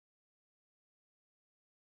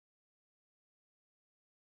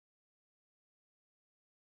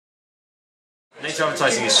Native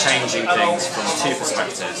advertising is changing things from two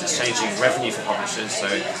perspectives. It's changing revenue for publishers. So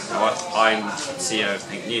I'm CEO of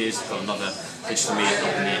Pink News, we've got another digital media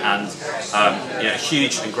company, and a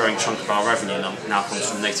huge and growing chunk of our revenue now comes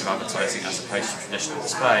from native advertising as opposed to traditional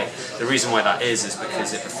display. The reason why that is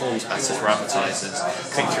because it performs better for advertisers.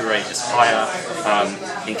 Click-through rate is higher,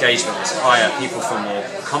 engagement is higher, people feel more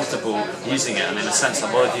comfortable using it, and in a sense a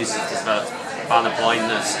lot of users develop banner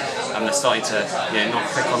blindness, and they're starting to not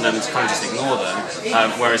click on them, to kind of just ignore them.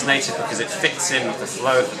 Whereas native, because it fits in with the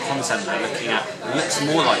flow of the content they're looking at, it looks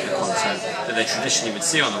more like the content that they traditionally would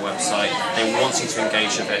see on the website. They're wanting to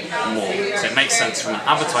engage with it more. So it makes sense from an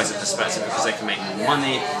advertiser perspective because they can make more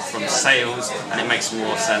money from sales, and it makes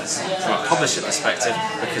more sense from a publisher perspective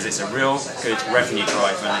because it's a real good revenue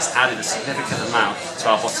driver and it's added a significant amount to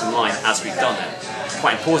our bottom line as we've done it.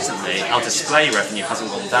 Quite importantly, our display revenue hasn't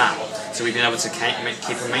gone down. So we've been able to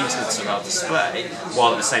keep a maintenance of our display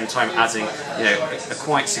while at the same time adding a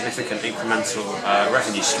quite significant incremental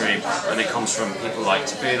revenue stream, and it comes from people like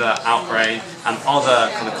Taboola, Outbrain and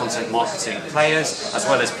other kind of content marketing players, as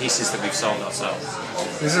well as pieces that we've sold ourselves.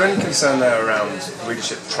 Is there any concern there around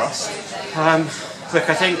readership trust? Look,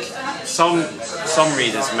 I think some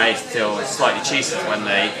readers may feel slightly cheated when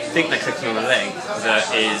they think they're clicking on a link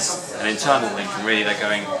that is an internal link and really they're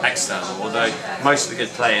going external, although most of the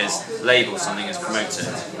good players label something as promoted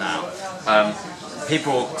now.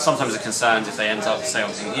 People sometimes are concerned if they end up, say,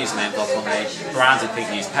 on Pink News and they end up on a branded Pink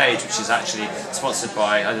News page, which is actually sponsored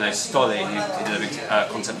by, I don't know, Stolly, who did a big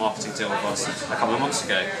content marketing deal with us a couple of months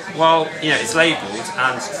ago. Well, it's labelled,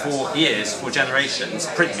 and for years, for generations,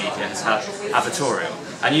 print media has had advertorial.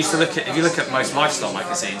 And if you look at most lifestyle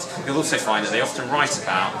magazines, you'll also find that they often write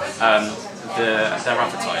about their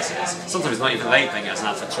advertisers. Sometimes not even labelling it as an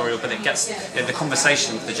advertorial, but it gets the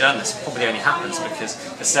conversation with the journalist probably only happens because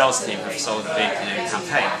the sales team have sold a big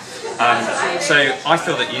campaign. So I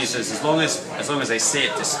feel that users, as long as they see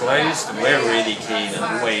it disclosed, and we're really keen and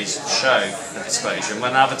always show the disclosure. And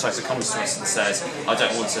when an advertiser comes to us and says, "I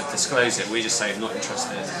don't want to disclose it," we just say, "I'm not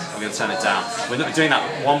interested," and we're going to turn it down. We're not doing that,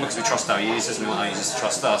 one, because we trust our users and we want our users to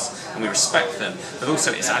trust us and we respect them, but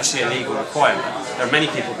also it's actually a legal requirement. There are many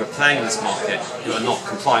people who are playing in this market who are not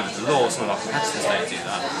compliant with the law. Some of our competitors don't do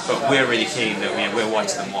that, but we're really keen that we're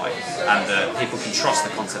whiter than white, and that people can trust the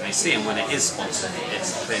content they see, and when it is sponsored,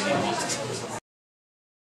 it's clearly not.